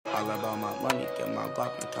about my money, get my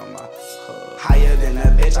guap and tell my higher than a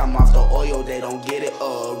bitch, I'm off the oil, they don't get it.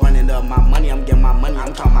 Running up my money, I'm getting my money,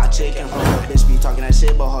 I'm talking my chicken. Bitch be talking that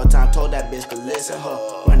shit, but whole time told that bitch to listen.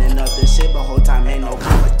 Running up this shit, but whole time ain't no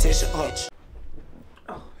competition.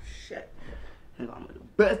 Oh shit, I'm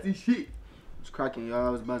the bestie shit. It's cracking, y'all. I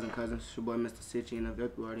was buzzing, cousins. It's your boy MrSitchy in the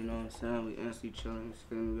VIP. You already know what I'm saying. We instantly chilling. You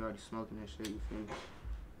feel me? We already smoking that shit. You feel me?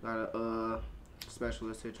 Got a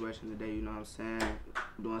special situation today. You know what I'm saying?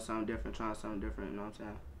 Doing something different, trying something different. You know what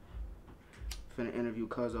I'm saying? Finna interview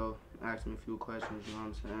Cuzzo, ask him a few questions. You know what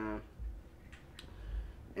I'm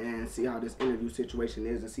saying? And see how this interview situation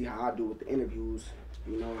is, and see how I do with the interviews.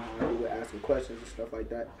 You know how I do with asking questions and stuff like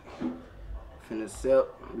that. Finna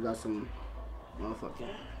sip. We got some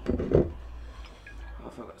motherfucking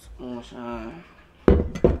moonshine.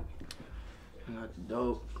 I got the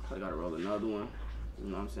dope. I gotta roll another one. You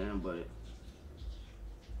know what I'm saying? But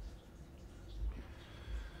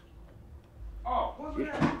what's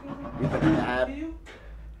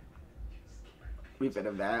we for the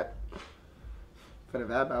vibe. For the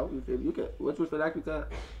vibe out. You feel me? You can. Which was for that? You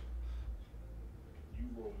got? You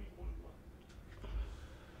roll me one.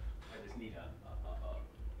 I just need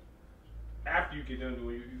after you get done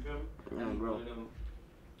doing you feel me? Yeah, bro. One of them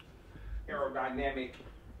aerodynamic,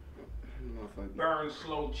 burn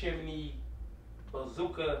slow chimney,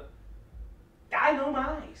 bazooka,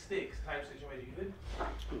 dynamite sticks type situation. You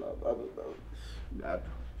good?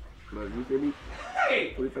 Bro, you feel me?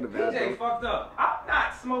 Hey, we for the vibe, PJ bro. fucked up. I'm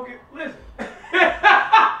not smoking. Listen,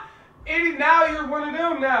 now you're one of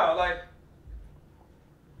them now. Like,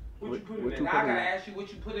 what you put in there? Now I gotta ask you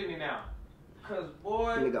what you put in it now. Cause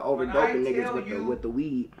boy, nigga overdoping niggas with the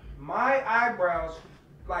weed. My eyebrows,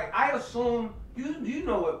 like I assume you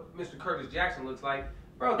know what Mr. Curtis Jackson looks like,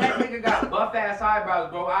 bro. That nigga got buff ass eyebrows,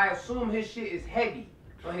 bro. I assume his shit is heavy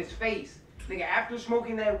on his face, nigga. After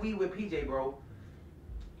smoking that weed with PJ, bro,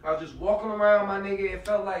 I was just walking around, my nigga. It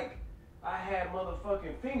felt like I had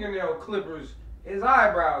motherfucking fingernail clippers. His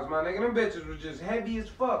eyebrows, my nigga. Them bitches was just heavy as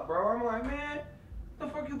fuck, bro. I'm like, man, what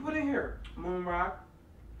the fuck you put in here? Moon rock.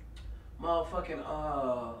 Motherfucking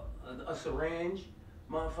a syringe,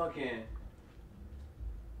 motherfucking.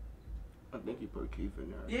 I think you put Keith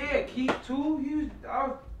in there. Yeah, Keith too. You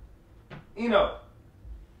know.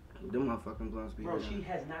 Them motherfucking blunts be. Bro, she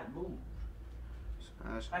has not moved.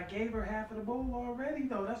 I gave her half of the bowl already,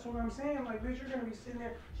 though. That's what I'm saying. Like, bitch, you're gonna be sitting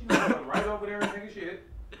there. She's gonna run right over there and take a shit.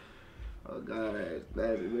 Oh God,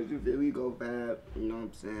 that's it. You feel me? Go bad. You know what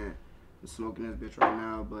I'm saying? I'm smoking this bitch right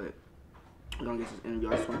now, but. We're gonna get this interview.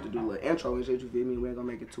 I just wanted to do a little intro and shit, you feel me? We ain't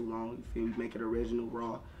gonna make it too long, you feel me? Make it original,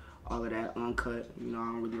 raw, all of that, uncut. You know,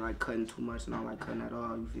 I don't really like cutting too much and I don't like cutting at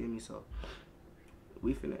all, you feel me? So,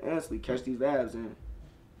 we finna instantly catch these vibes, and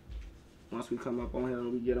once we come up on here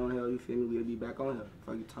and we get on here, you feel me? We'll be back on here.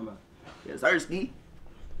 Fuck you talking about? Yes, Ersky.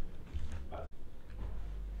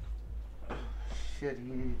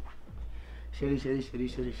 Shitty. Alright,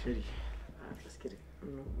 let's get it.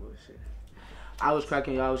 No bullshit. I was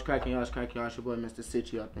cracking y'all. It's your boy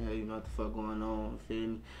MrSitchy up in here. You know what the fuck going on, you feel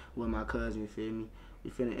me? With my cousin, you feel me? We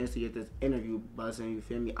finna instigate this interview buzzing, you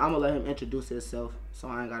feel me? I'ma let him introduce himself, so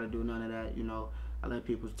I ain't gotta do none of that, you know? I let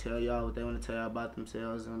people tell y'all what they wanna tell y'all about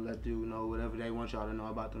themselves, and let you know whatever they want y'all to know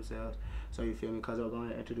about themselves. So you feel me? Cause I'm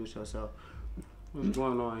gonna introduce yourself. What's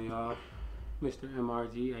going on, y'all? Mr.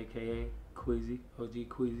 MRG, aka Queezy, OG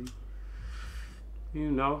Queezy. You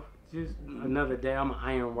know, just another day. I'm an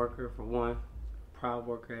iron worker for one. Proud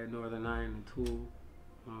worker at Northern Iron and Tool. You know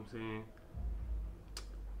what I'm saying?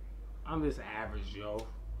 I'm just average, Joe.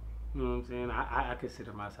 You know what I'm saying? I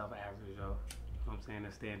consider myself average, Joe. You know what I'm saying?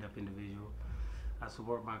 A stand-up individual. I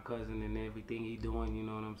support my cousin in everything he's doing, you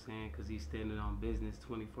know what I'm saying? Because he's standing on business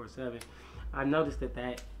 24/7. I noticed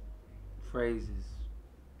that phrase is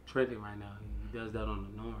trending right now. He does that on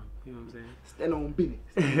the norm. You know what I'm saying? Stand on business.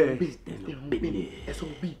 Stand on business.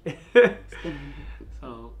 S.O.B.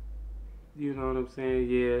 So, you know what I'm saying?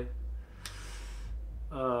 Yeah.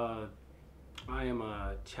 I am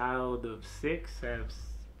a child of 6. I have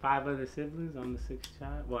 5 other siblings. I'm the 6th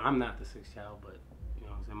child. Well, I'm not the 6th child, but you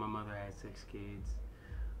know what I'm saying? My mother had 6 kids.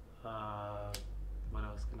 What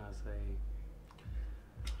else can I say?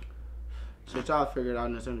 So y'all figured out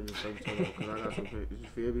in this interview, because I got some pictures. You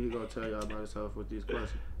feel me? He gonna tell y'all about himself with these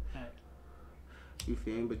questions. You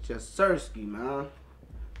feel me? But just Sersky, man.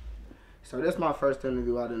 So this is my first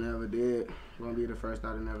interview I done ever did. Gonna be the first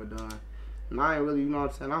I done ever done. And I ain't really, you know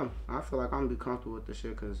what I'm saying? I feel like I'm gonna be comfortable with this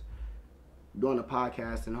shit, because doing the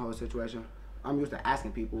podcast and the whole situation, I'm used to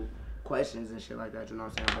asking people questions and shit like that, you know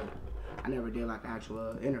what I'm saying? But I never did like an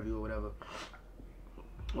actual interview or whatever.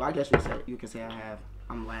 Well, I guess you can say I have.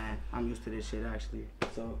 I'm lying. I'm used to this shit actually.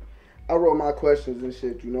 So I wrote my questions and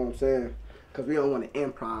shit, you know what I'm saying? Because we don't want to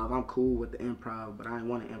improv. I'm cool with the improv, but I ain't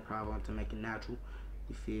want to improv. I want to make it natural.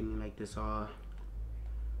 You feel me? Make this all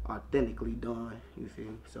authentically done. You feel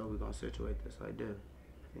me? So we're going to situate this like this.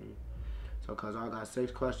 You feel me? So, because I got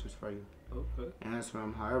 6 questions for you. Okay. Answer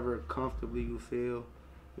them however comfortably you feel.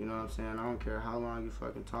 You know what I'm saying? I don't care how long you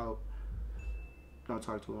fucking talk. Don't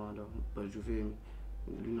talk too long, though. But you feel me?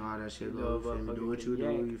 You know how that shit goes. You feel me? Do what you do.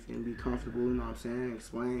 You feel me? Be comfortable. You know what I'm saying?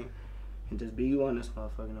 Explain. And just be you on this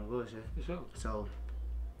motherfucking no bullshit. For sure. So,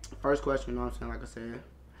 first question, you know what I'm saying? Like I said,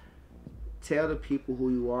 tell the people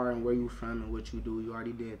who you are and where you from and what you do. You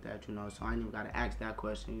already did that, you know. So, I ain't even got to ask that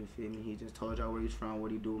question. You feel me? He just told y'all where he's from,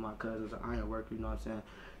 what he do. My cousin's an iron worker, you know what I'm saying?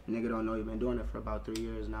 The nigga don't know he been doing it for about 3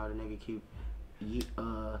 years now. The nigga keep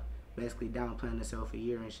basically downplaying himself a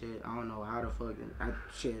year and shit. I don't know how the fuck.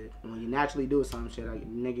 Shit, when you naturally do some shit, like,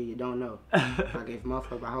 nigga, you don't know. Like, if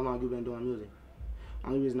motherfucker, how long you been doing music?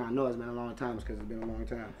 Only reason I know it's been a long time is because it's been a long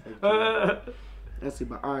time. Let's see,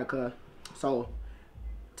 but alright, cuz. So,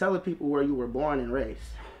 tell the people where you were born and raised.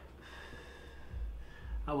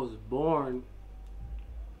 I was born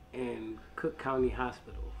in Cook County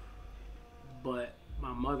Hospital, but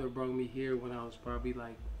my mother brought me here when I was probably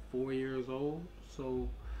like 4 years old, so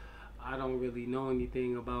I don't really know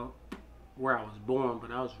anything about where I was born, but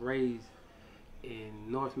I was raised in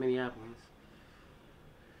North Minneapolis.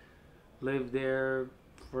 Lived there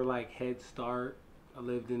for like Head Start. I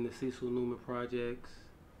lived in the Cecil Newman Projects,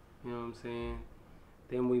 you know what I'm saying?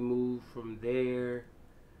 Then we moved from there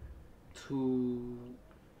to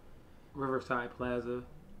Riverside Plaza,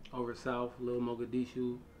 over south, Little Mogadishu,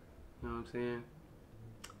 you know what I'm saying?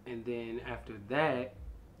 And then after that,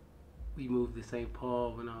 we moved to St.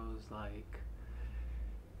 Paul when I was like,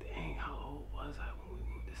 dang, how old was I when we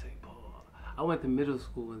moved to St. Paul? I went to middle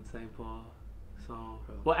school in St. Paul. So,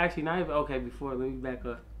 well, actually, not even, okay, before, let me back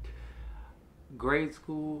up. Grade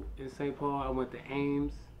school in St. Paul, I went to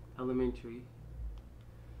Ames Elementary.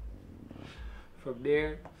 From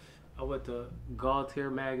there, I went to Gaultier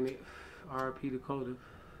Magnet, RP Dakota.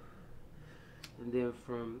 And then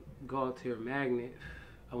from Gaultier Magnet,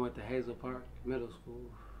 I went to Hazel Park Middle School.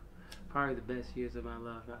 Probably the best years of my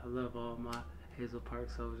life. I love all my Hazel Park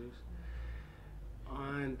soldiers.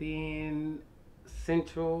 And then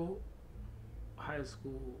Central High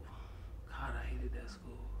School. God, I hated that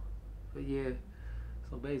school. But yeah,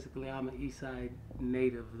 so basically I'm an East Side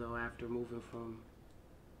native though after moving from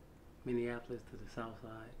Minneapolis to the South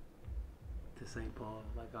Side to St. Paul.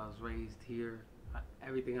 Like I was raised here.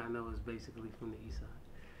 Everything I know is basically from the East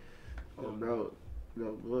Side. Oh, bro.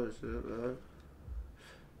 No bullshit, man.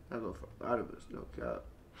 I go for a lot of us, no cap.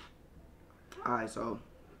 Alright, so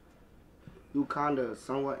you kinda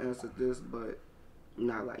somewhat answered this, but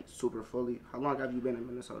not like super fully. How long have you been in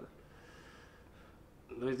Minnesota?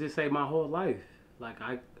 Let's just say my whole life. Like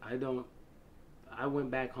I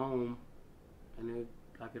went back home and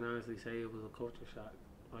I can honestly say it was a culture shock.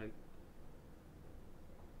 Like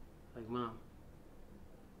mom,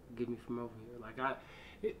 get me from over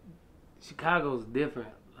here. Chicago's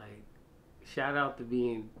different. Like, shout out to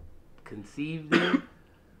being conceived there,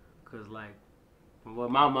 cause like, from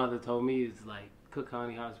what my mother told me is like, Cook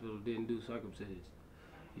County Hospital didn't do circumcisions.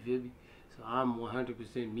 You feel me? So I'm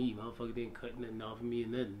 100% me. Motherfucker didn't cut nothing off of me or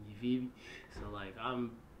nothing. You feel me? So like,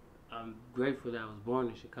 I'm grateful that I was born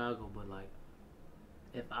in Chicago, but like,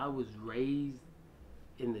 if I was raised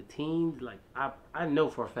in the teens, like I know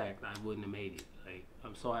for a fact I wouldn't have made it. Like,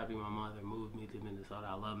 I'm so happy my mother moved me to Minnesota.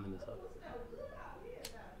 I love Minnesota.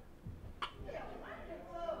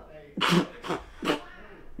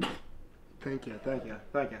 Thank you.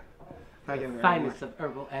 Finest of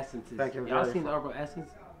herbal essences. Thank you. Y'all seen the herbal essence?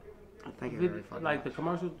 Thank you very much. Like the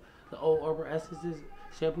commercials, the old herbal essences,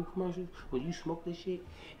 shampoo commercials. When you smoke this shit,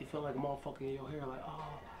 it feel like a motherfucker in your hair. Like,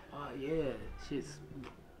 oh yeah, shit's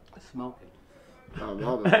smoking. I'm talking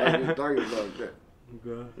about that. Okay.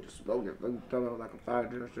 Just smoking. Let me tell you, like a fire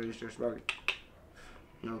drill, so you still smoking.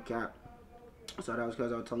 No cap. So that was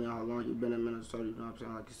because I was telling you how long you've been in Minnesota, you know what I'm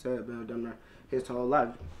saying? Like you said, been down there his whole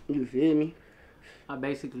life. You feel me? I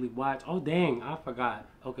basically watched, oh dang, I forgot.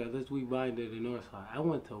 Okay, let's rewind to the north side. I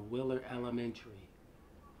went to Willard Elementary.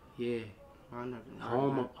 Yeah. I never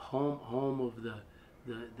Home of the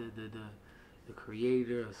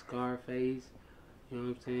creator of Scarface. You know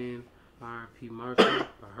what I'm saying? R.I.P. Marshall.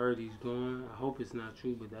 I heard he's gone. I hope it's not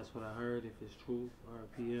true, but that's what I heard. If it's true,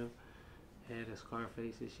 R.I.P. him. Had a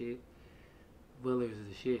Scarface and shit. Willard's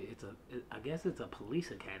the shit. I guess it's a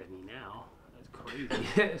police academy now. That's crazy.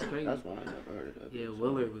 It's crazy. That's why I never heard of that. Yeah,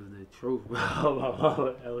 Willard was the truth,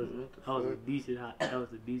 bro. that was a decent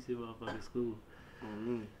motherfucking school.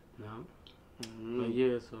 Mm-hmm. No. Mm-hmm. But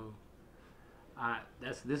yeah, so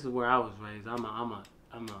This is where I was raised. I'm a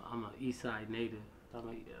East Side native.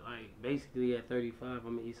 Basically at 35,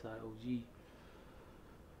 I'm an East Side OG.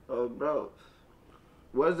 Oh, bro,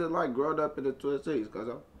 what is it like growing up in the Twin Cities? Cause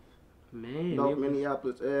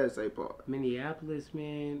Minneapolis and St. Paul. Minneapolis,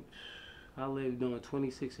 man. I lived on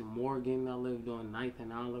 26 in Morgan. I lived on 9th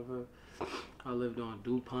and Oliver. I lived on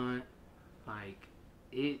DuPont.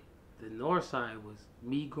 The North Side was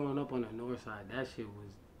me growing up on the North Side. That shit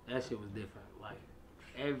was different. Like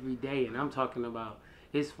every day, and I'm talking about.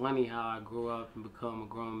 It's funny how I grew up and become a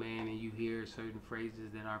grown man, and you hear certain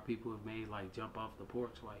phrases that our people have made, like jump off the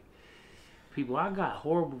porch. Like, people, I got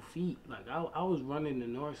horrible feet. Like, I was running the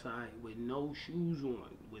North Side with no shoes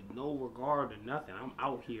on, with no regard to nothing. I'm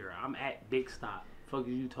out here. I'm at Big Stop. Fuck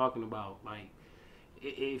is you talking about? Like,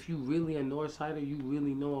 if you really a North Sider, you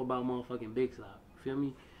really know about motherfucking Big Stop. Feel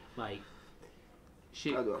me? Like,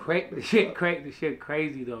 shit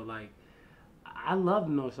crazy, though. Like, I love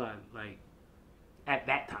the North Side. Like, at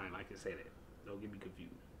that time, I can say that. Don't get me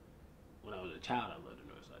confused. When I was a child, I loved the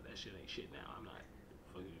North Side. That shit ain't shit now. I'm not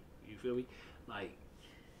fucking. You feel me? Like,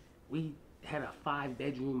 we had a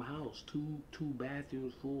 5-bedroom house, two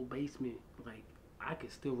bathrooms, full basement. Like, I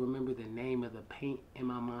could still remember the name of the paint in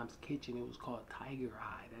my mom's kitchen. It was called Tiger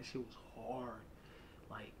Eye. That shit was hard.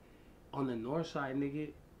 Like, on the North Side,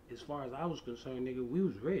 nigga, as far as I was concerned, nigga, we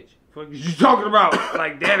was rich. Fuck is you talking about?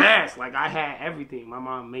 Like, dead ass. Like, I had everything. My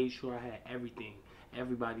mom made sure I had everything.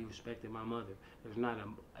 Everybody respected my mother. There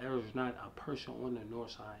was not a person on the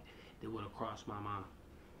North Side that would have crossed my mom.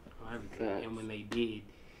 Everything. Facts. And when they did,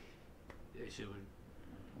 that shit was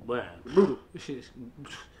bad. This shit is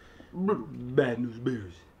bad news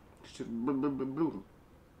bears.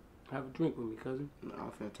 Have a drink with me, cousin. No,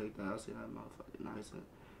 I'm finna take that. I see that motherfucker nice and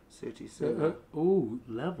sitchy. Ooh,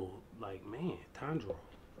 level. Like, man, Tandro.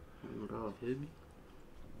 Feel me?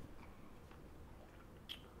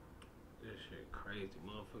 This shit crazy.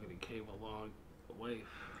 Motherfucker that came a long way.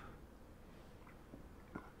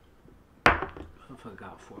 Motherfucker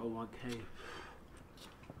got 401k.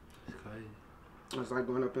 It's crazy. It's like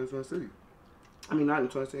going up in Twin City. I mean, not in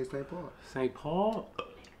Twin City, St. Paul. St. Paul?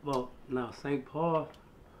 Well, no, St. Paul.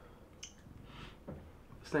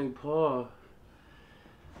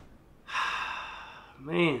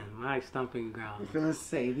 Man, my stomping grounds. I'm gonna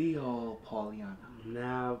say the old Pauliana.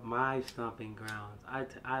 Now, my stomping grounds.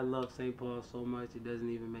 I love St. Paul so much, it doesn't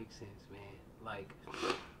even make sense, man. Like,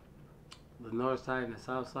 the North Side and the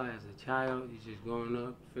South Side as a child, you're just growing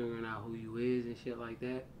up, figuring out who you is and shit like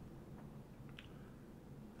that.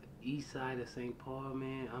 The East Side of St. Paul,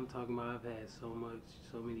 man, I'm talking about I've had so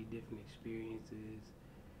many different experiences.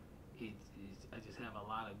 I just have a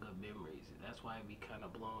lot of good memories. That's why it be kind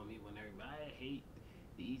of blowing me when everybody hate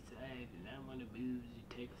the East Side and I want to move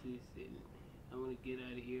to Texas and I want to get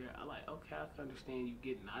out of here. I like, okay, I can understand you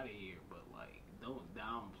getting out of here, but like, don't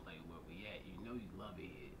downplay where we at. You know you love it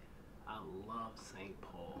here. I love St.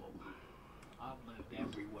 Paul. I've lived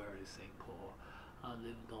everywhere in St. Paul. I've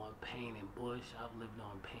lived on Payne and Bush. I've lived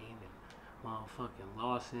on Payne and motherfucking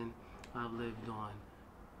Lawson. I've lived on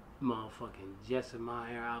motherfucking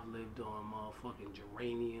Jessamine. I've lived on motherfucking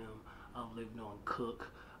Geranium. I've lived on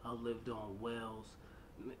Cook. I've lived on Wells.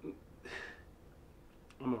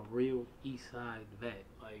 I'm a real East Side vet.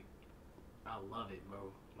 Like, I love it,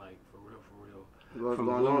 bro. Like, for real. What's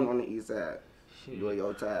going on the East Side? Shit. Doing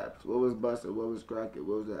your tabs. What was busting? What was cracking?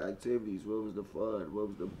 What was the activities? What was the fun? What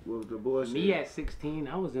was the bullshit? Me at 16,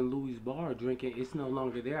 I was in Louis' bar drinking. It's no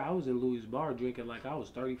longer there. I was in Louis' bar drinking like I was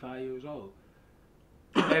 35 years old.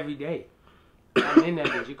 Every day. I'm in that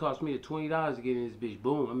bitch. It cost me $20 to get in this bitch.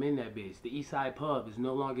 Boom, I'm in that bitch. The East Side Pub is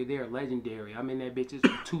no longer there. Legendary. I'm in that bitch. It's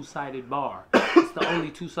a two-sided bar. It's the only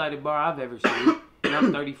two-sided bar I've ever seen. And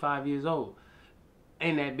I'm 35 years old.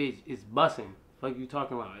 And that bitch is bussing. Fuck you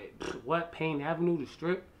talking about? What? Payne Avenue, the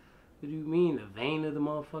strip? What do you mean? The vein of the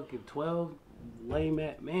motherfucking 12? Lame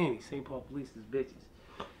at man. St. Paul police is bitches.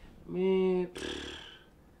 Man.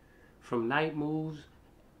 From Night Moves,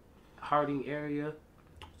 Harding area,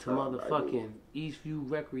 to motherfucking Eastview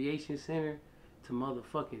Recreation Center, to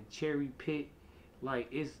motherfucking Cherry Pit. Like,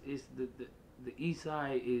 it's the East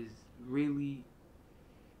Side is really,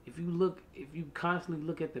 if you constantly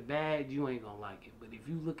look at the bad, you ain't gonna like it. But if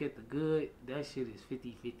you look at the good, that shit is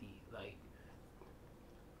 50-50. Like,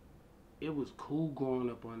 it was cool growing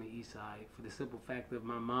up on the East Side for the simple fact that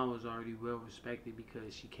my mom was already well respected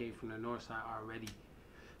because she came from the North Side already.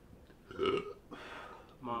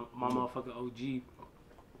 My motherfucking OG,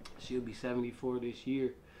 she'll be 74 this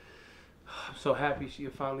year. I'm so happy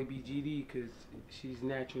she'll finally be GD because she's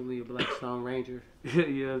naturally a Black Stone Ranger. You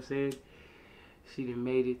know what I'm saying? She done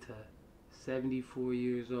made it to 74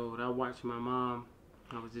 years old. I watched my mom.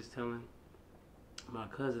 I was just telling my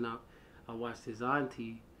cousin, I watched his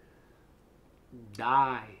auntie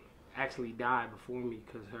actually die before me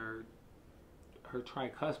because her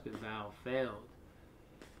tricuspid valve failed.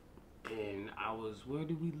 And I was, where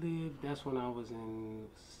do we live? That's when I was in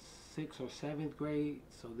 6th or 7th grade.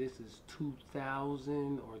 So this is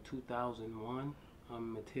 2000 or 2001.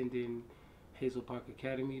 I'm attending Hazel Park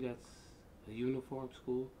Academy. That's a uniform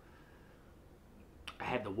school. I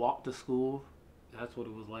had to walk to school. That's what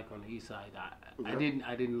it was like on the east side. I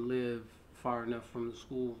didn't live far enough from the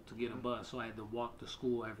school to get a bus, so I had to walk to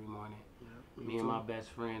school every morning. Me and my best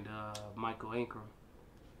friend Michael Ankrum.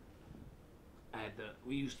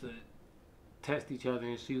 We used to test each other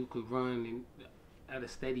and see who could run at a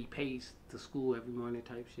steady pace to school every morning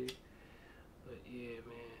type shit. But yeah,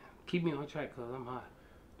 man, keep me on track cause I'm hot.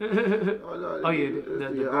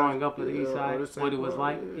 The growing up of the east side, what it was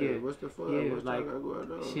like. Yeah, what's the fun? Yeah, what's like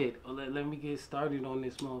shit. Let me get started on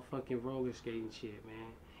this motherfucking roller skating shit,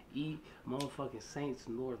 man. Motherfucking Saints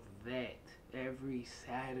North Vet every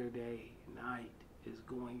Saturday night is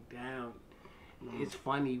going down. It's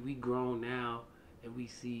funny, we grown now and we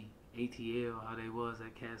see ATL how they was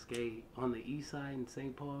at Cascade on the east side in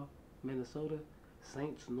St. Paul, Minnesota.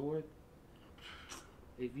 Saints North.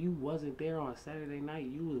 If you wasn't there on Saturday night,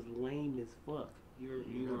 you was lame as fuck.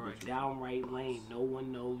 You are a downright lame. No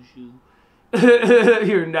one knows you.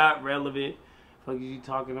 You're not relevant. Fuck is you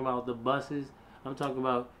talking about the buses? I'm talking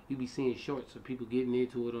about you be seeing shorts of people getting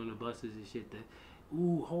into it on the buses and shit.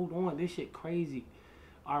 Ooh, hold on, this shit crazy.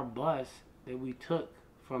 Our bus that we took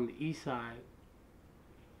from the east side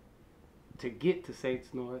to get to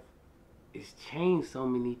Saints North is changed so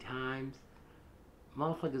many times.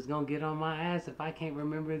 Motherfuckers gonna get on my ass if I can't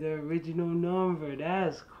remember the original number.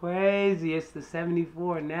 That's crazy. It's the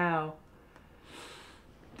 74 now.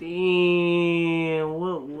 Damn,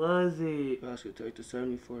 what was it? I should take the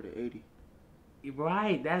 74 to 80.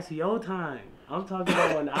 Right, that's your time. I'm talking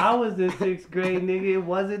about when I was in 6th grade, nigga. It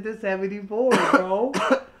wasn't the 74, bro.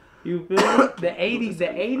 You feel me? The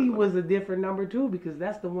 80 was a different number too because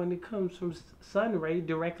that's the one that comes from Sunray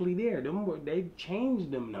directly there. They changed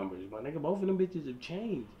them numbers, my nigga. Both of them bitches have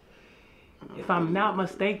changed. If I'm not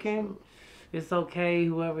mistaken, it's okay.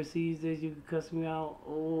 Whoever sees this, you can cuss me out.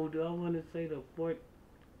 Oh, do I want to say the 14th?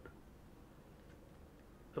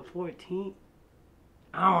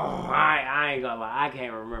 Oh, I ain't gonna lie. I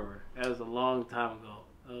can't remember. That was a long time ago.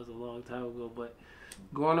 But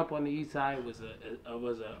growing up on the east side was a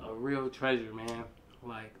real treasure, man.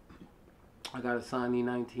 Like, I got a son, he's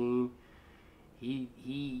 19. He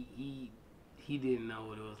didn't know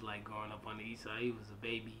what it was like growing up on the east side. He was a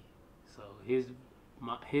baby. So his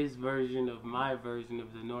version of my version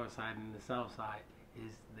of the north side and the south side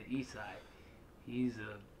is the east side. He's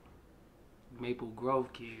a Maple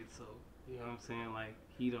Grove kid, so you know what I'm saying? Like,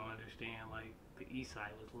 he don't understand, like, the east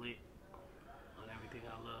side was lit on everything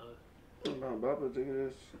I love. My papa thinking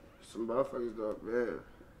this. Some motherfuckers though, man.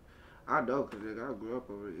 I don't, cause nigga, I grew up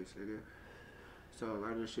over this, nigga. So a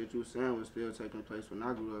lot of the shit you saying was still taking place when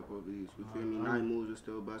I grew up over these. You feel me? Night moves was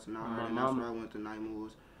still busting out. And that's why I went to night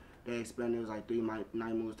moves. They expanded. It was like 3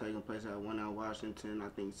 night moves taking place at one out Washington, I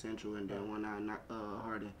think Central, and then one out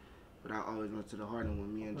Hardin. But I always went to the Hardin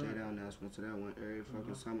when me and Jay Down there went to that one every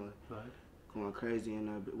fucking summer. Going crazy in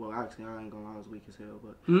there. Well, actually, I ain't gonna lie, I was weak as hell,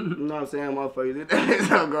 but you know what I'm saying, motherfuckers,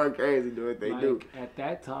 it's all going crazy, do what they do. At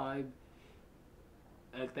that time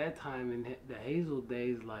in the Hazel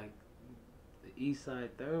days, like, the East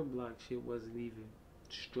Side Third Block shit wasn't even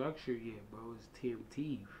structured yet, bro. It's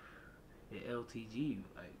TMT and LTG,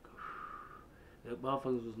 like, the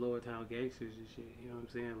motherfuckers was Lower Town gangsters and shit, you know what I'm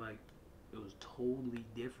saying? Like, it was totally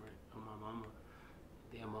different on my mama.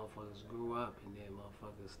 Then motherfuckers grew up and then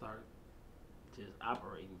motherfuckers start just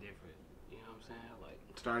operating different. You know what I'm saying? Like,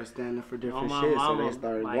 started standing for different shit, so they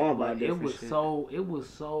started going by different shit.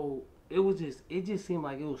 It just seemed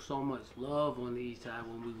like it was so much love on the east side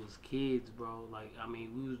when we was kids, bro. Like, I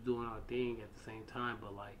mean, we was doing our thing at the same time,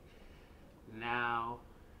 but like now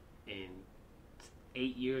and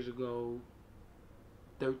 8 years ago,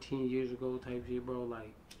 13 years ago type shit, bro,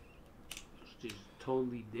 like, it's just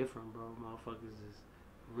totally different, bro. Motherfuckers is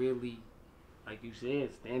really, like you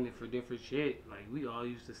said, standing for different shit. Like, we all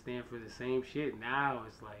used to stand for the same shit. Now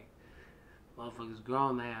it's like, motherfuckers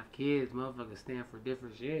grown, they have kids, motherfuckers stand for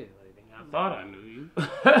different shit. Like, I thought I knew you.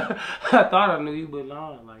 I thought I knew you, but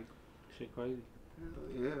nah, like, shit crazy.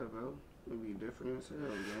 Yeah, bro. It'd be different as hell,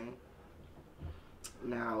 man.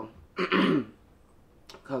 Now,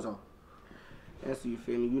 cuz that's, you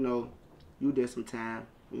feel me, you know, you did some time,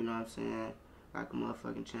 you know what I'm saying, like a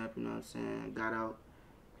motherfucking champ, you know what I'm saying, got out,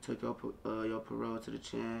 took your parole to the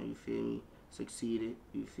chin, you feel me? Succeeded,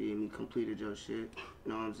 you feel me? Completed your shit,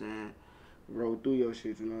 you know what I'm saying? Rolled through your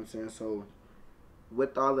shit, you know what I'm saying? So,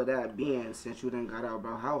 with all of that being, since you done got out,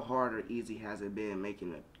 bro, how hard or easy has it been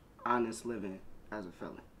making an honest living as a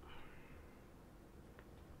felon?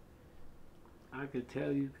 I could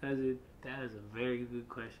tell you, cousin, that is a very good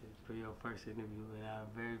question for your first interview, and I'm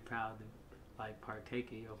very proud to like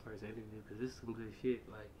partake in your first interview because this is some good shit.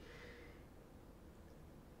 Like,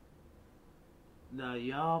 now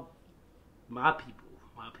y'all, my people,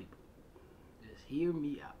 just hear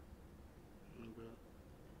me out.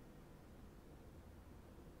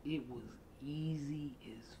 It was easy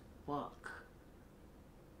as fuck.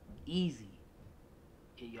 Easy.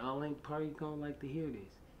 And y'all ain't probably gonna like to hear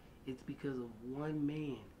this. It's because of one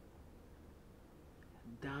man.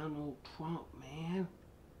 Donald Trump, man.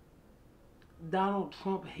 Donald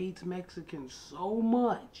Trump hates Mexicans so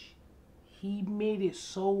much. He made it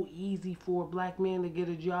so easy for a black man to get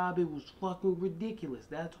a job. It was fucking ridiculous.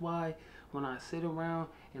 That's why when I sit around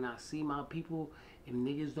and I see my people and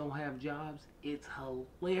niggas don't have jobs, it's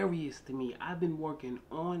hilarious to me. I've been working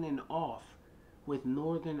on and off with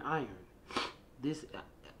Northern Iron.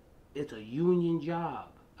 It's a union job.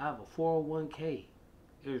 I have a 401k.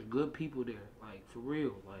 There's good people there, like for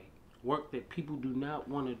real, like work that people do not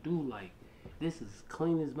want to do. Like, this is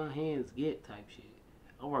clean as my hands get type shit.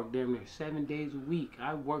 I work damn near 7 days a week.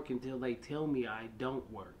 I work until they tell me I don't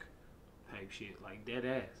work type shit, like dead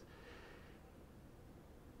ass.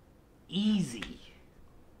 Easy.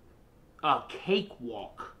 A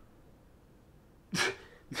cakewalk.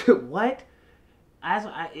 What?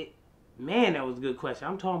 Man, that was a good question.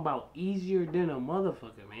 I'm talking about easier than a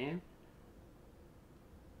motherfucker, man.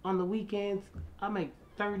 On the weekends, I make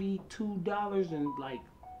 $32 and like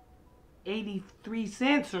 83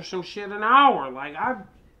 cents or some shit an hour. Like,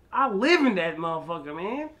 I live in that motherfucker,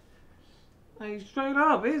 man. Like, straight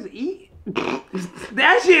up, it's easy.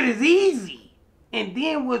 That shit is easy. And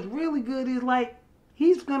then what's really good is, like,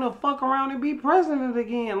 he's gonna fuck around and be president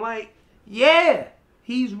again. Like, yeah,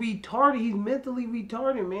 he's retarded. He's mentally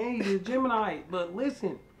retarded, man. He's a Gemini. But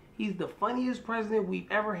listen, he's the funniest president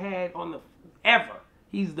we've ever had ever.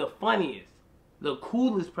 He's the funniest. The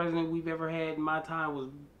coolest president we've ever had in my time was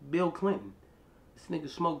Bill Clinton. This nigga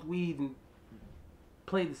smoked weed and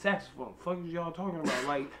played the saxophone. Fuck is y'all talking about?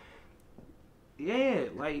 Like, yeah,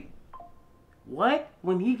 like, what?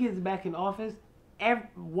 When he gets back in office,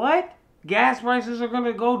 what? Gas prices are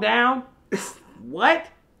gonna go down? What?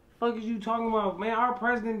 Fuck is you talking about? Man, our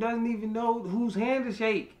president doesn't even know whose hand to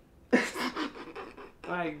shake.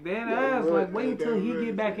 Like, dead ass. Like, wait until he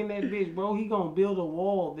get back in that bitch, bro. He gonna build a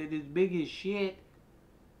wall that is big as shit.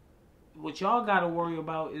 What y'all gotta worry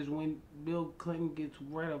about is when Bill Clinton gets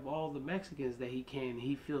rid of all the Mexicans that he can,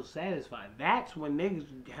 he feels satisfied. That's when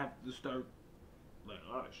niggas have to start, like,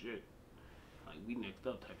 oh shit, like, we next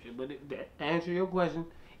up type shit. But to answer your question,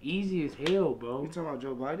 easy as hell, bro. You talking about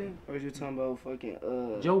Joe Biden? Or you talking about fucking,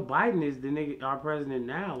 Joe Biden is the nigga, our president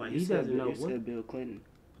now. Like, he doesn't know what. You said Bill Clinton.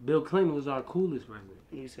 Bill Clinton was our coolest president.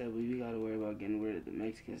 You said, well, you gotta worry about getting rid of the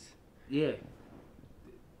Mexicans. Yeah.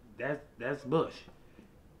 That's Bush.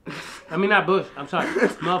 I mean, not Bush. I'm sorry.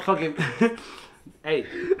 Motherfucking. Hey.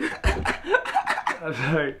 I'm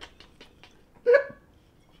sorry.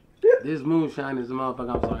 This moonshine is a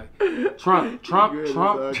motherfucker. I'm sorry.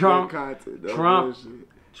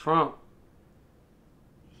 Trump.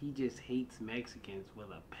 He just hates Mexicans with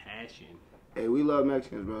a passion. Hey, we love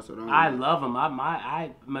Mexicans, bro. So don't. I love him.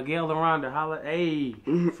 Miguel Aranda, holla, hey,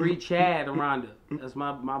 free Chad Aranda. That's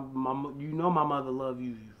my. You know my mother love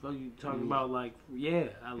you. Fuck you talking about, like, yeah,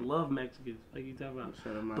 I love Mexicans. Like you talking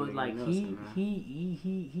about, but like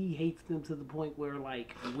he hates them to the point where,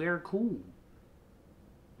 like, we're cool.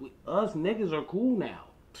 Us niggas are cool now,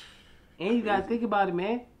 and you gotta think about it,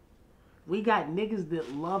 man. We got niggas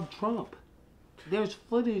that love Trump. There's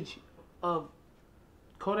footage of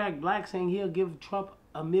Kodak Black saying he'll give Trump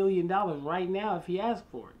 $1 million right now if he asks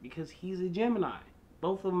for it because he's a Gemini.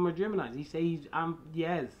 Both of them are Geminis. He says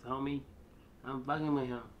yes, homie. I'm fucking with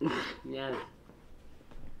him. Yes.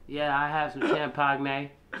 Yeah, I have some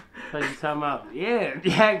champagne. What you talking about? Yeah,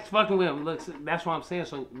 it's fucking with him. Look, that's what I'm saying.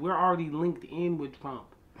 So we're already linked in with Trump.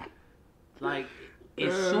 Like,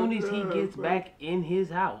 as soon as he gets back in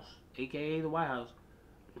his house, aka the White House,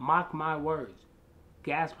 mark my words,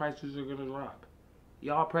 gas prices are gonna drop.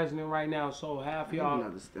 Y'all president right now sold half y'all.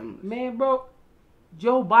 Man, bro,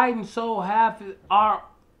 Joe Biden sold half our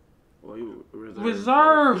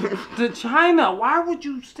reserve to China. Why would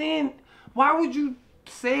you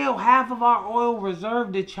sell half of our oil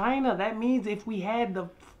reserve to China? That means if we had to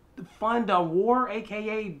fund a war,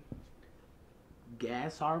 aka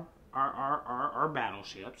gas our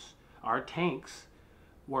battleships. Our tanks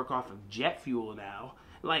work off of jet fuel now.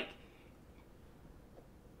 Like,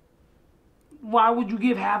 why would you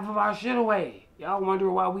give half of our shit away? Y'all wonder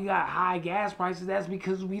why we got high gas prices? That's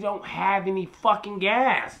because we don't have any fucking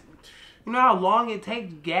gas. You know how long it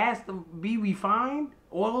takes gas to be refined?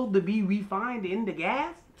 Oil to be refined into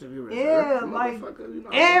gas? To be reserved, yeah, like, you know,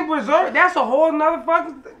 and reserved. That's a whole nother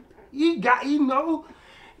fucking thing. He got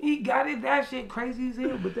it. That shit crazy as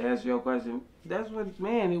hell. But to answer your question, that's what,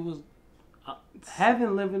 man, it was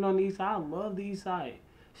heaven living on the east side. I love the east side.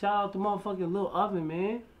 Shout out to motherfucking Lil Oven,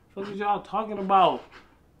 man. What is y'all talking about?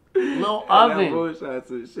 Lil Oven.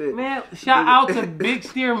 Shit. Man, shout out to Big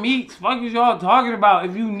Steer Meats. Fuck is y'all talking about?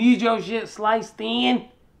 If you need your shit sliced thin,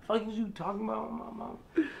 fuck is you talking about, my mom?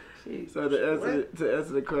 Shit. So to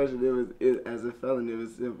answer the question, as a felon, it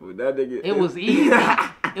was simple. That nigga. It was easy.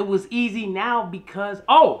 It was easy now because,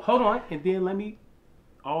 oh, hold on, and then let me,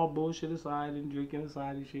 all bullshit aside and drinking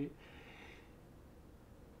aside and shit.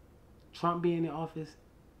 Trump being in office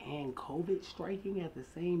and COVID striking at the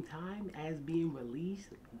same time as being released.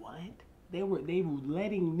 What? They were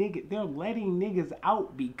letting niggas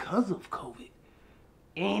out because of COVID.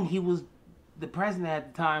 And he was the president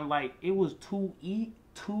at the time. Like, it was too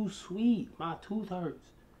sweet. My tooth hurts.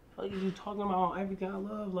 What are you talking about? Everything I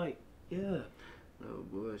love, like, yeah. No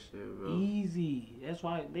bullshit, bro. Easy. That's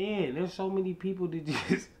why, man, there's so many people that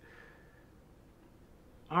just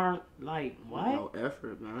aren't, like, what? No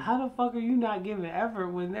effort, man. How the fuck are you not giving effort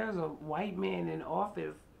when there's a white man in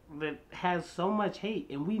office that has so much hate?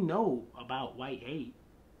 And we know about white hate.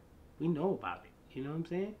 We know about it. You know what I'm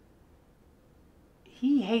saying?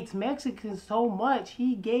 He hates Mexicans so much,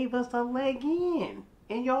 he gave us a leg in.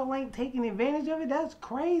 And y'all ain't taking advantage of it? That's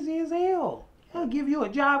crazy as hell. He'll give you a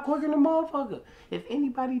job quicker than a motherfucker. If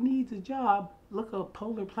anybody needs a job, look up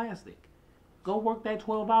Polar Plastic. Go work that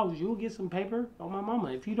 12 hours. You'll get some paper on my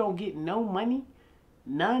mama. If you don't get no money,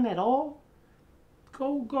 none at all,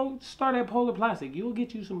 go start at Polar Plastic. You'll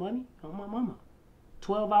get you some money on my mama.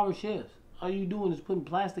 12-hour shifts. All you doing is putting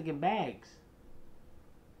plastic in bags.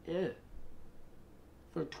 Yeah.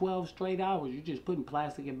 For 12 straight hours, you're just putting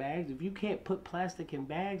plastic in bags. If you can't put plastic in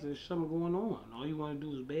bags, there's something going on. All you want to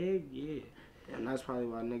do is beg? Yeah. And that's probably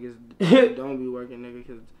why niggas don't be working, nigga,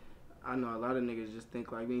 because I know a lot of niggas just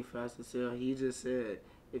think like me fast as hell. He just said,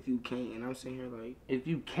 if you can't, and I'm sitting here like, if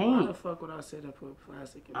you can't, why the fuck would I say to put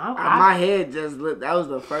plastic in? My head just looked, that was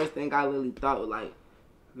the first thing I literally thought, like.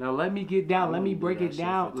 Now let me get down, let me break it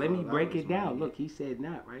down, Look, he said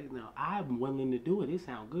not, right? Now, I'm willing to do it. It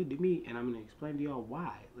sounds good to me, and I'm going to explain to y'all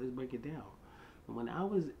why. Let's break it down. When I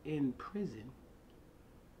was in prison,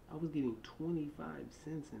 I was getting 25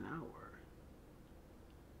 cents an hour.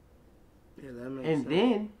 Yeah, that makes sense. And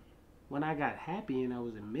then, when I got happy and I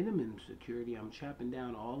was in minimum security, I'm chopping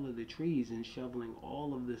down all of the trees and shoveling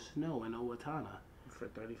all of the snow in Owatonna. For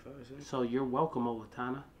 35 cents? So you're welcome,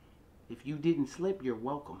 Owatonna. If you didn't slip, you're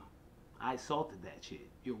welcome. I salted that shit.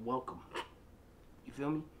 You're welcome. You feel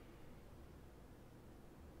me?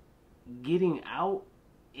 Getting out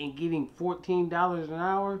and getting $14 an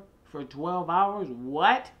hour for 12 hours?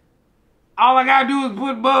 What? All I gotta do is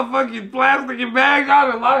put motherfucking plastic in bags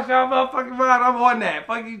on and lost y'all motherfucking mind. I'm on that.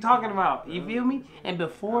 Fuck you talking about? You feel me? And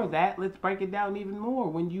before that, let's break it down even more.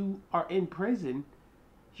 When you are in prison,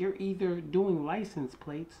 you're either doing license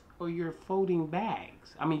plates or you're folding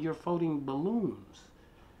bags. I mean, you're folding balloons.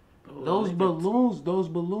 Oh, those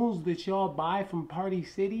balloons that y'all buy from Party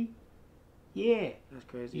City, yeah. That's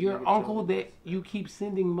crazy. Your uncle that you keep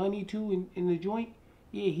sending money to in the joint,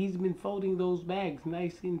 yeah, he's been folding those bags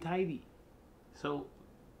nice and tidy. So,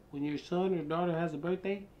 when your son or daughter has a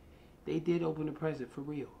birthday, they did open a present for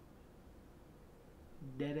real.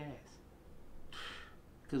 Dead ass.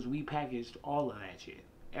 Because we packaged all of that shit.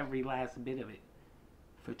 Every last bit of it.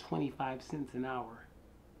 For 25 cents an hour.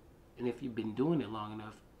 And if you've been doing it long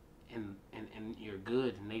enough and you're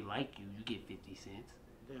good and they like you, you get 50 cents.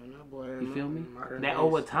 Damn, that boy. You feel me? That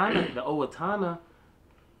Owatonna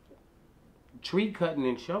tree cutting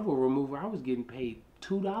and shovel remover, I was getting paid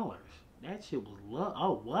 $2. That shit was love.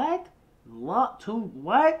 Oh, what? What?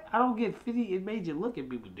 I don't get 50. It made you look at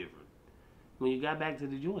people different when you got back to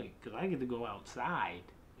the joint. Because I get to go outside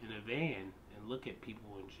in a van and look at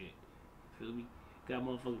people and shit. Feel me? Got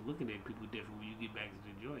motherfuckers looking at people different when you get back to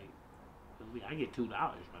the joint. I get $2, my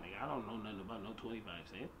nigga. I don't know nothing about no 25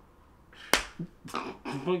 cents.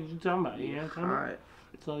 What you talking about? You know what I'm talking about? Alright.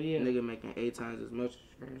 So yeah. Nigga making 8 times as much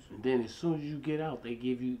experience. And then as soon as you get out, they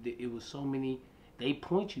give you, it was so many, they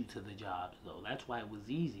point you to the jobs though. That's why it was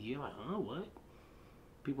easy. You're like, huh, what?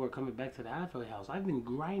 People are coming back to the halfway house. I've been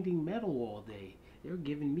grinding metal all day. They're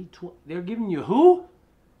giving me they're giving you who?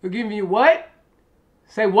 They're giving you what?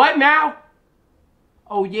 Say what now?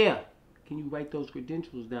 Oh yeah. Can you write those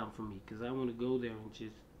credentials down for me? Because I want to go there and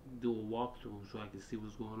just do a walkthrough so I can see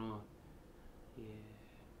what's going on. Yeah.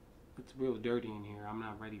 It's real dirty in here. I'm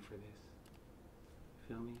not ready for this.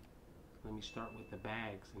 Feel me? Let me start with the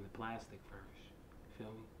bags and the plastic first. Feel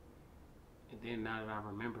me? And then now that I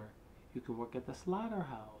remember, you can work at the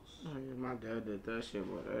slaughterhouse. Oh, yeah, my dad did that shit,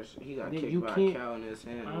 but that shit, he got Then kicked you by a can't- cow in his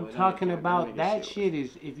hand. I'm boy. talking about nigga that shit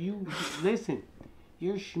is, if you, listen,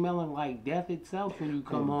 you're smelling like death itself when you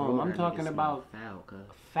come home. I'm talking about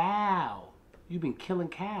foul. You've been killing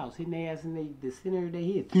cows, hitting their ass in the center of their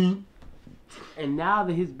head. And now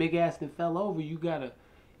that his big ass done fell over, you gotta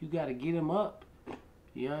get him up.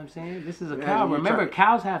 You know what I'm saying? This is a cow. Remember,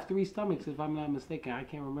 cows have 3 stomachs, if I'm not mistaken. I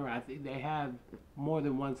can't remember. I think they have more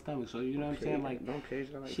than 1 stomach. So you know what I'm saying? Like, don't cage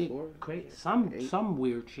like shit, 4. crazy. Some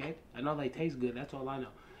weird shit. I know they taste good. That's all I know.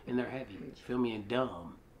 And they're heavy. Feel me? And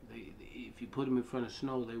dumb. If you put them in front of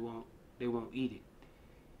snow, they won't eat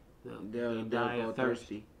it. They'll die of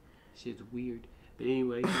thirst. Shit's weird. But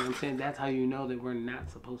anyway, you know what I'm saying? That's how you know that we're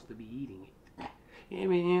not supposed to be eating it. You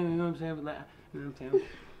know what I'm saying? But, you know what I'm saying?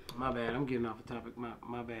 My bad. I'm getting off the topic.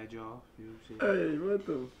 My bad, y'all. You know what I'm saying? Hey, what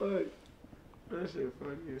the fuck? That shit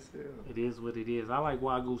funny as hell. It is what it is. I like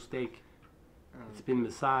Wagyu steak. It's been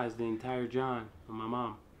massaged the entire John on my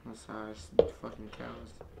mom. Massage fucking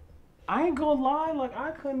cows. I ain't gonna lie, like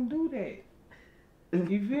I couldn't do that.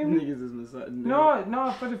 You feel me? Niggas is massaging.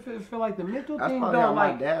 No, for like the mental That's thing probably though. how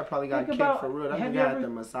my Like, dad probably got think kicked about- for real. That have nigga you had ever- to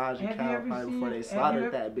massage a have you cow ever probably seen- before they have you slaughtered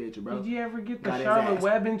ever- that bitch, bro. did you ever get the Got his Charlotte ass.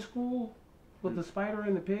 Web in school with the spider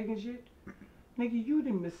and the pig and shit? Nigga, you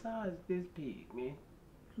done massage this pig, man.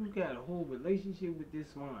 You got a whole relationship with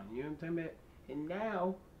this swine. You know what I'm talking about? And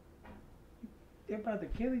now they're about to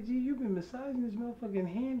kill it. G, you been massaging this motherfucking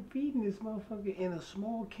hand, feeding this motherfucker in a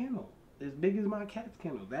small kennel. As big as my cat's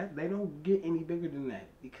kennel. That they don't get any bigger than that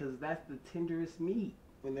because that's the tenderest meat.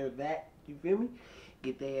 When they're that, you feel me?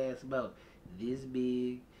 Get their ass about this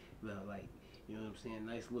big, about like, you know what I'm saying,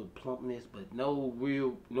 nice little plumpness, but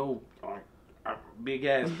no big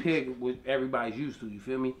ass pig what everybody's used to. You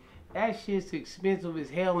feel me? That shit's expensive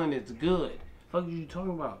as hell and it's good. Fuck you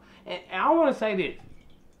talking about? And I want to say this.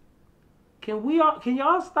 Can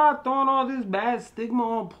y'all stop throwing all this bad stigma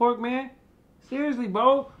on pork, man? Seriously,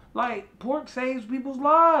 bro. Like, pork saves people's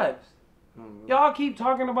lives. Y'all keep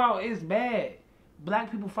talking about it's bad.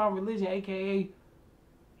 Black people found religion, a.k.a.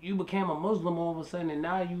 you became a Muslim all of a sudden and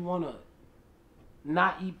now you want to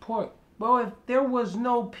not eat pork. Bro, if there was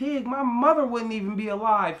no pig, my mother wouldn't even be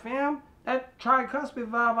alive, fam. That tricuspid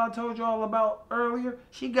valve I told y'all about earlier,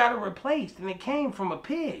 she got it replaced and it came from a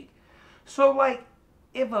pig. So, like,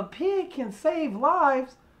 if a pig can save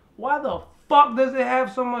lives, why the fuck does it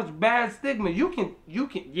have so much bad stigma? Yep.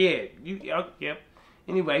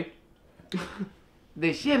 Anyway,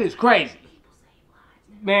 this shit is crazy.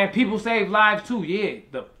 Man, people save lives too, yeah.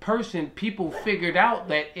 People figured out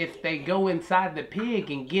that if they go inside the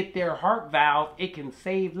pig and get their heart valve, it can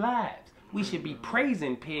save lives. We should be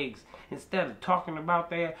praising pigs instead of talking about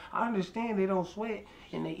that. I understand they don't sweat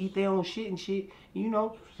and they eat their own shit and shit, you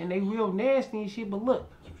know, and they real nasty and shit, but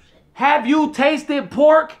look, have you tasted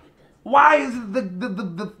pork? Why is it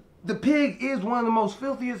the pig is one of the most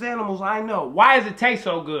filthiest animals I know? Why does it taste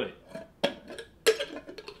so good?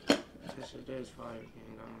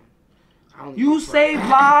 You save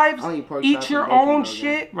lives, eat your own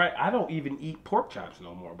shit. Right, I don't even eat pork chops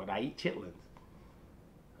no more, but I eat chitlins.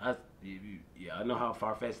 Yeah, I know how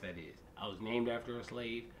far-fetched that is. I was named after a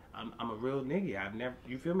slave. I'm a real nigga.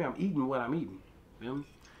 You feel me? I'm eating what I'm eating. Feel me?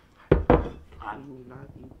 I do not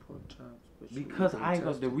eat pork chops.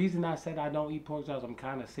 Because the reason I said I don't eat pork chops, I'm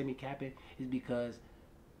kind of semi-capping, is because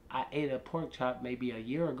I ate a pork chop maybe a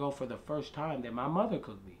year ago for the first time that my mother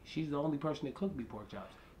cooked me. She's the only person that cooked me pork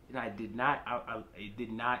chops. And I did not, it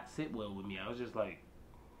did not sit well with me. I was just like,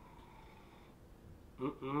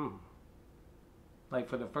 Like,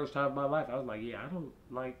 for the first time in my life, I was like, yeah, I don't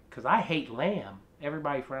like, because I hate lamb.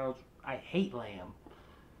 Everybody frowns, I hate lamb.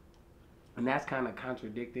 And that's kind of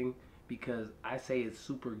contradicting because I say it's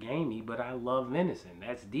super gamey, but I love venison.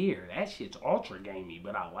 That's deer. That shit's ultra gamey,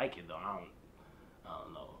 but I like it, though. I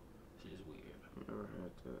don't know. It's just weird. I've never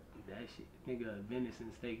heard that. That shit, nigga, a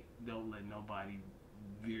venison steak, don't let nobody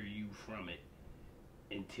veer you from it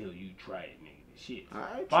until you try it, nigga. The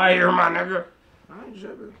shit. Fire, my nigga. I ain't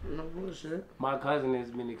tripping. No bullshit. My cousin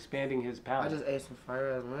has been expanding his palate. I just ate some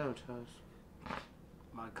fire-ass lamb chops.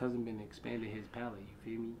 My cousin been expanding his palate, you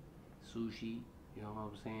feel me? Sushi, you know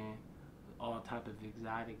what I'm saying? All type of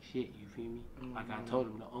exotic shit, you feel me? Like I told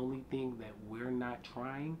him, the only thing that we're not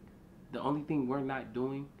trying the only thing we're not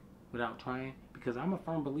doing without trying, because I'm a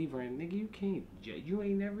firm believer in, nigga, you can't, you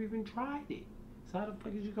ain't never even tried it. So how the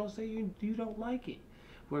fuck is you gonna say you don't like it?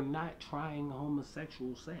 We're not trying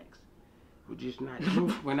homosexual sex. We're just not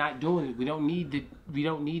we're not doing it. We don't need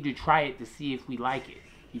to try it to see if we like it.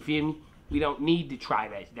 You feel me? We don't need to try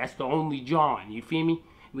that. That's the only John. You feel me?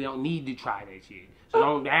 We don't need to try that shit. So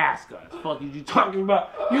don't ask us. Fuck is you talking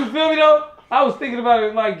about? You feel me though? I was thinking about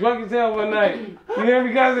it like drunk as hell one night. You hear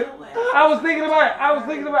me, guys? I was thinking about it. I was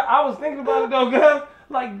thinking about it though, guys.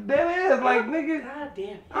 Like that is like nigga. God damn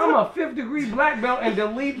it. I'm a 5th degree black belt and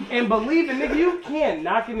believe in, nigga. You can't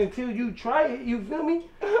knock it until you try it. You feel me?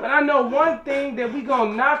 But I know one thing that we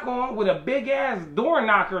gonna knock on with a big ass door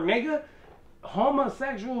knocker, nigga.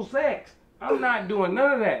 Homosexual sex. I'm not doing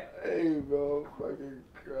none of that. Hey, bro, I'm fucking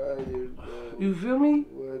crying, bro. You feel me?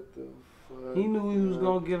 What the fuck? He knew he was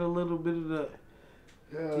gonna get a little bit of the.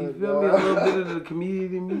 Hell You feel me? A little bit of the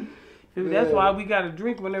comedian in me. That's why we gotta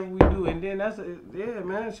drink whenever we do, and then yeah,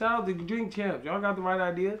 man. Shout out to Drink Champs. Y'all got the right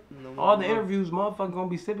idea. All the interviews, motherfuckers gonna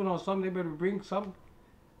be sipping on something. They better bring something.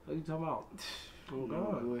 What you talking about? Oh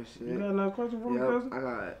God. You got another question for me, cousin?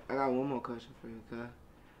 I got one more question for you, cuz.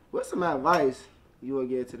 What's some advice you would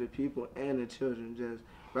give to the people and the children? Just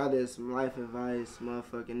rather it's some life advice,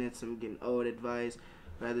 motherfucking, and some getting old advice.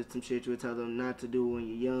 Rather some shit you would tell them not to do when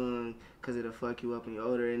you're young, cause it'll fuck you up when you're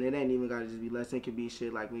older. And it ain't even gotta just be lesson. It could be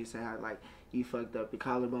shit like me saying how like you fucked up your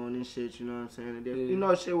collarbone and shit. You know what I'm saying? And you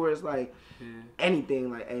know shit where it's like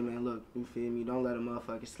anything like, hey man, look, you feel me? Don't let a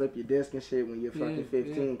motherfucker slip your disc and shit when you're fucking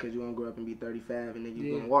 15, cause you wanna grow up and be 35 and then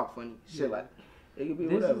you gonna walk funny. Shit like it could be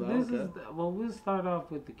whatever. Well, we'll start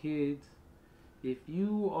off with the kids. If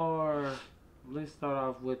you are, let's start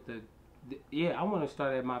off with yeah, I want to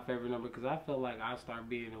start at my favorite number because I feel like I start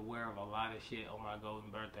being aware of a lot of shit on my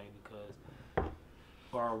golden birthday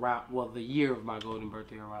the year of my golden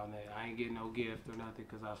birthday around that. I ain't getting no gift or nothing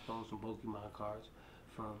because I stole some Pokemon cards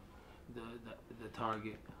from the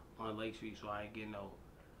Target on Lake Street, so I ain't getting no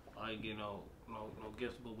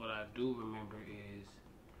gifts. But what I do remember is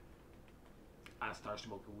I start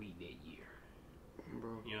smoking weed that year.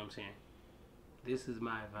 Bro. You know what I'm saying? This is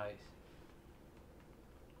my advice.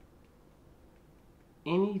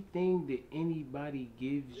 Anything that anybody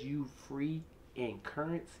gives you free in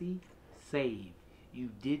currency, save. You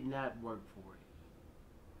did not work for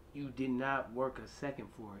it. You did not work a second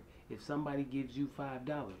for it. If somebody gives you $5,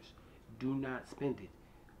 do not spend it.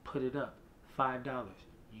 Put it up. $5.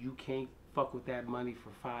 You can't fuck with that money for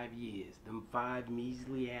 5 years. Them 5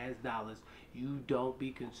 measly ass dollars. You don't be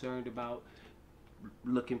concerned about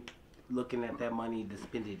looking at that money to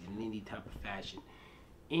spend it in any type of fashion.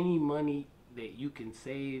 Any money that you can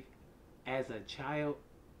save as a child,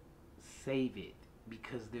 save it,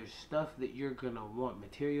 because there's stuff that you're gonna want.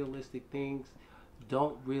 Materialistic things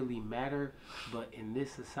don't really matter, but in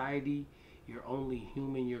this society, you're only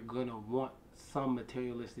human. You're gonna want some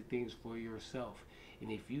materialistic things for yourself,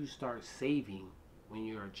 and if you start saving when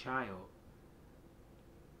you're a child,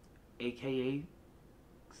 aka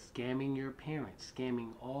scamming your parents,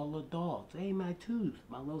 scamming all adults. Hey, my tooth.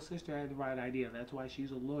 My little sister had the right idea. That's why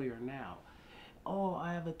she's a lawyer now. Oh,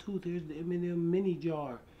 I have a tooth. Here's the M&M mini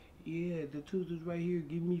jar. Yeah, the tooth is right here.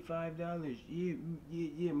 Give me $5.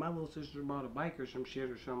 Yeah. My little sister bought a bike or some shit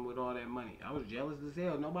or something with all that money. I was jealous as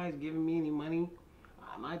hell. Nobody's giving me any money.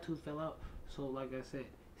 My tooth fell out. So, like I said,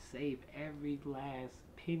 save every last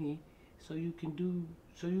penny so you can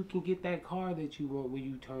get that car that you want when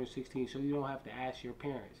you turn 16. So you don't have to ask your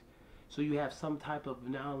parents. So you have some type of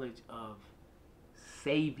knowledge of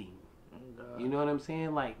saving. You know what I'm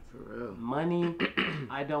saying? Like, money,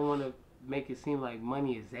 I don't want to make it seem like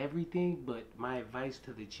money is everything, but my advice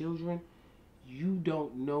to the children, you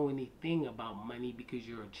don't know anything about money because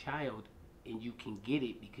you're a child and you can get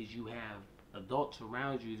it because you have adults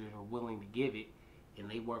around you that are willing to give it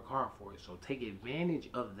and they work hard for it. So take advantage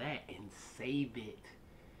of that and save it.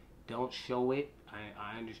 Don't show it.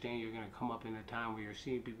 I understand you're going to come up in a time where you're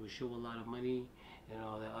seeing people show a lot of money and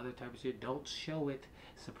all that other type of shit. Don't show it.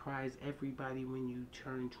 Surprise everybody when you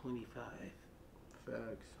turn 25.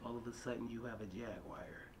 Facts. All of a sudden you have a Jaguar.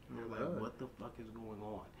 You're like, what the fuck is going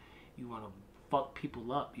on? You want to fuck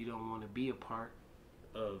people up. You don't want to be a part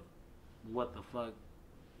of what the fuck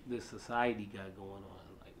this society got going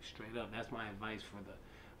on. Like, straight up. That's my advice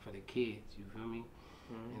for the kids. You feel me?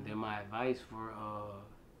 Mm-hmm. And then my advice for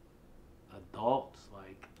adults,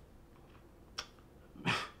 like,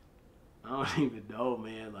 I don't even know,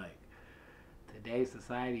 man. Like, today's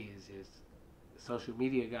society is just, social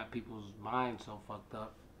media got people's minds so fucked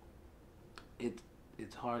up.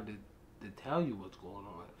 It's hard to tell you what's going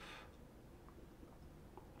on.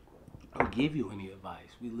 or give you any advice.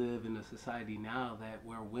 We live in a society now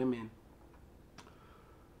where women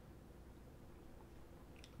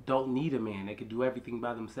don't need a man. They can do everything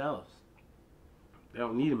by themselves. They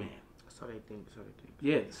don't need a man. So they think.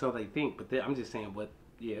 Yeah, so they think. But I'm just saying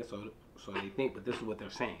so they think, but this is what they're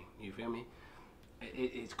saying. You feel me?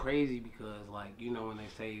 It's crazy because, like, you know, when they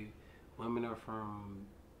say women are from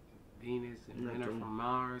Venus and men are from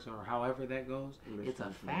Mars, or however that goes, it's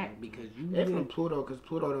a fact because they're from Pluto, because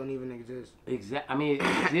Pluto don't even exist. I mean,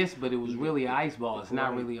 it exists, but it was really an ice ball. It's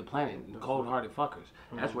not really a planet. Cold-hearted fuckers.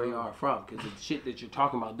 That's where you are from, because the shit that you're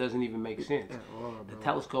talking about doesn't even make sense. The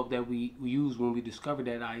telescope that we used when we discovered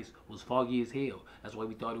that ice was foggy as hell. That's why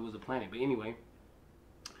we thought it was a planet. But anyway,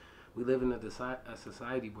 we live in a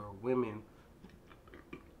society where women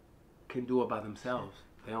can do it by themselves.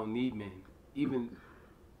 They don't need men.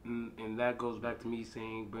 And that goes back to me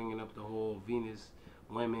bringing up the whole Venus,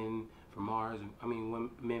 women from Mars,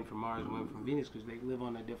 men from Mars, women from Venus, because they live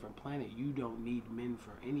on a different planet. You don't need men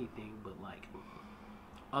for anything, but like,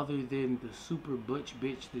 other than the super butch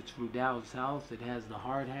bitch that's from down south that has the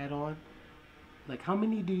hard hat on, like, how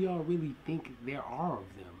many do y'all really think there are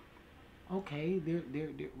of them? Okay, they're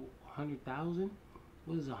 100,000.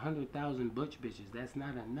 What is 100,000 butch bitches? That's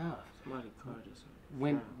not enough. Somebody called us.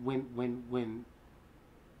 When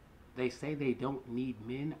they say they don't need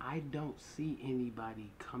men, I don't see anybody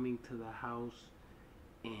coming to the house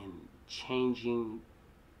and changing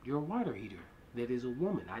your water heater that is a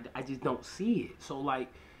woman. I just don't see it. So, like,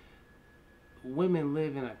 women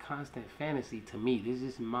live in a constant fantasy to me. This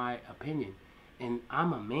is my opinion. And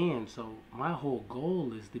I'm a man, so my whole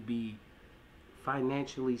goal is to be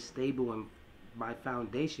financially stable and my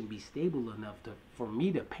foundation be stable enough for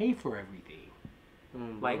me to pay for everything.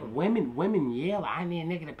 Like, women yell, I need a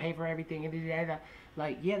nigga to pay for everything and that.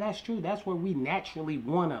 Like, yeah, that's true. That's where we naturally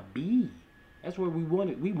want to be. That's where we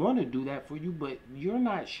want to do that for you, but you're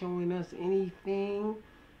not showing us anything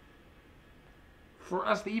for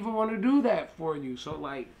us to even want to do that for you. So,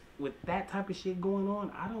 like, with that type of shit going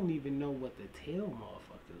on, I don't even know what to tell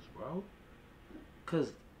motherfuckers, bro.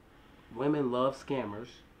 Because women love scammers.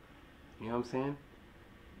 You know what I'm saying?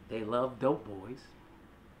 They love dope boys.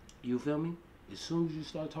 You feel me? As soon as you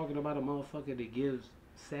start talking about a motherfucker that gives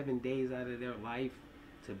 7 days out of their life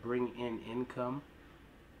to bring in income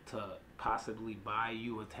to possibly buy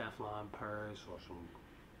you a Teflon purse or some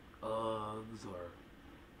Uggs or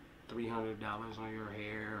 $300 on your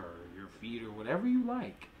hair or your feet or whatever you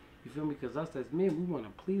like. You feel me? Because us as men, we want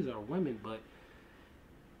to please our women, but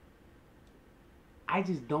I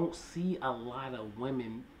just don't see a lot of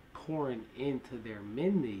women pouring into their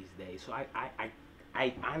men these days. So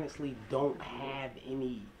I honestly don't have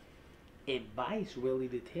any advice really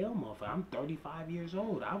to tell motherfuckers. I'm 35 years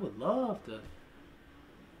old. I would love to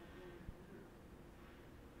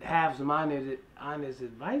have some honest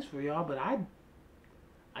advice for y'all, but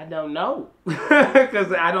I don't know.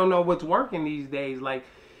 Because I don't know what's working these days. Like,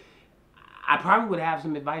 I probably would have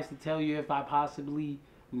some advice to tell you if I possibly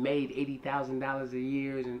made $80,000 a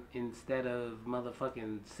year instead of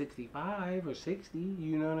motherfucking 65 or 60.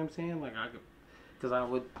 You know what I'm saying? Like, I could. Because I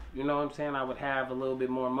would, you know what I'm saying, I would have a little bit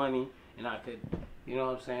more money and I could, you know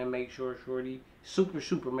what I'm saying, make sure Shorty, super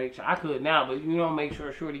make sure, I could now, but you know, make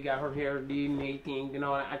sure Shorty got her hair did and everything, you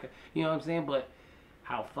know, I could, you know what I'm saying, but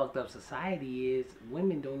how fucked up society is,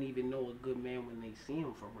 women don't even know a good man when they see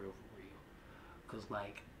him for real. Because,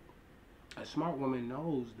 like, a smart woman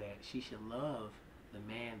knows that she should love the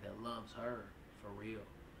man that loves her for real.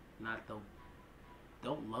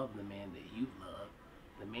 Don't love the man that you love.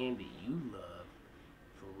 The man that you love.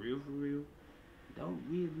 For real, don't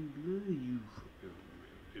really love you for real,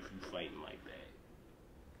 if you fighting like that.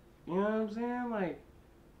 You know what I'm saying? Like,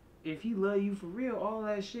 if he love you for real, all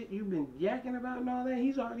that shit you've been yakking about and all that,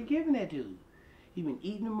 he's already giving that to you. You've been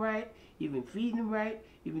eating him right, you've been feeding him right,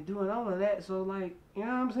 you've been doing all of that, so, like, you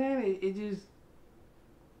know what I'm saying? It just,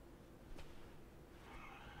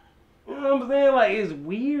 you know what I'm saying? Like, it's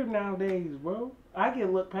weird nowadays, bro. I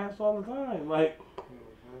get looked past all the time, like,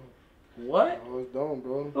 what? Oh, it's dumb,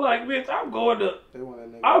 bro. Like, bitch, I'm going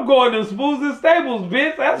to Spools and Stables,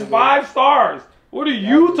 bitch. That's 5 stars. What are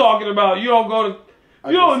you talking about? You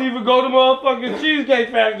don't even go to motherfucking Cheesecake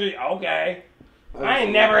Factory. Okay. I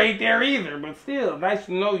ain't never ate there either, but still, nice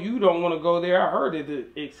to know you don't want to go there. I heard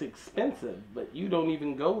it's expensive, but you don't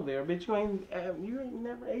even go there, bitch. You ain't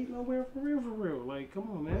never ate nowhere for real. Like,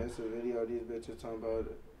 come on, man. That's a video these bitches talking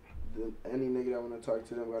about. Any nigga that want to talk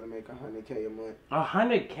to them got to make $100K a month.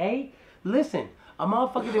 100K? Listen, a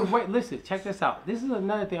motherfucker that wait. Listen, check this out. This is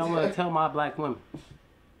another thing I want to tell my black women.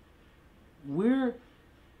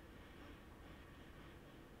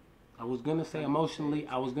 I was gonna say emotionally.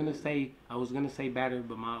 I was gonna say battered,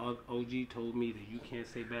 but my OG told me that you can't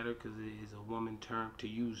say battered because it is a woman term to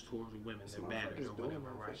use towards women. They're battered or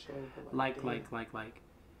whatever, right? Like.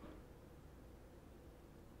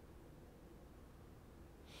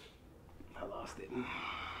 I lost it.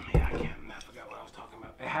 Yeah, I forgot what I was talking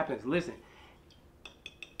about. It happens. Listen.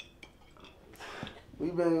 We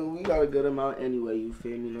got a good amount anyway, you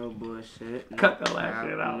feel me? No bullshit. No Cut the last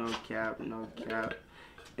shit out. No cap.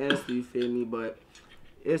 Honestly, you feel me? But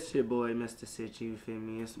it's your boy, MrSitchy, you feel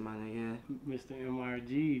me? It's my nigga. Mr.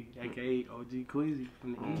 MRG, aka OG Queezy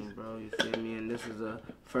from the East. Bro, you feel me? And this is the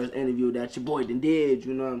first interview that your boy done did,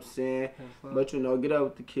 you know what I'm saying? But you know, get up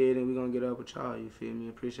with the kid and we gonna get up with y'all, you feel me?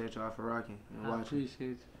 Appreciate y'all for rocking and watching. I appreciate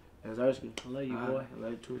you. That's Ersky. I love you, boy. I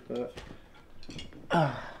love you too,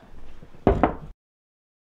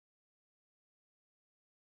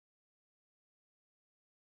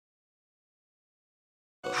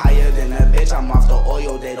 Higher than a bitch, I'm off the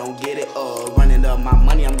oil, they don't get it. Running up my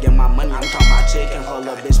money, I'm getting my money. I'm talking my chicken. Hold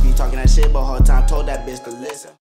up, bitch be talking that shit, but whole time told that bitch to listen.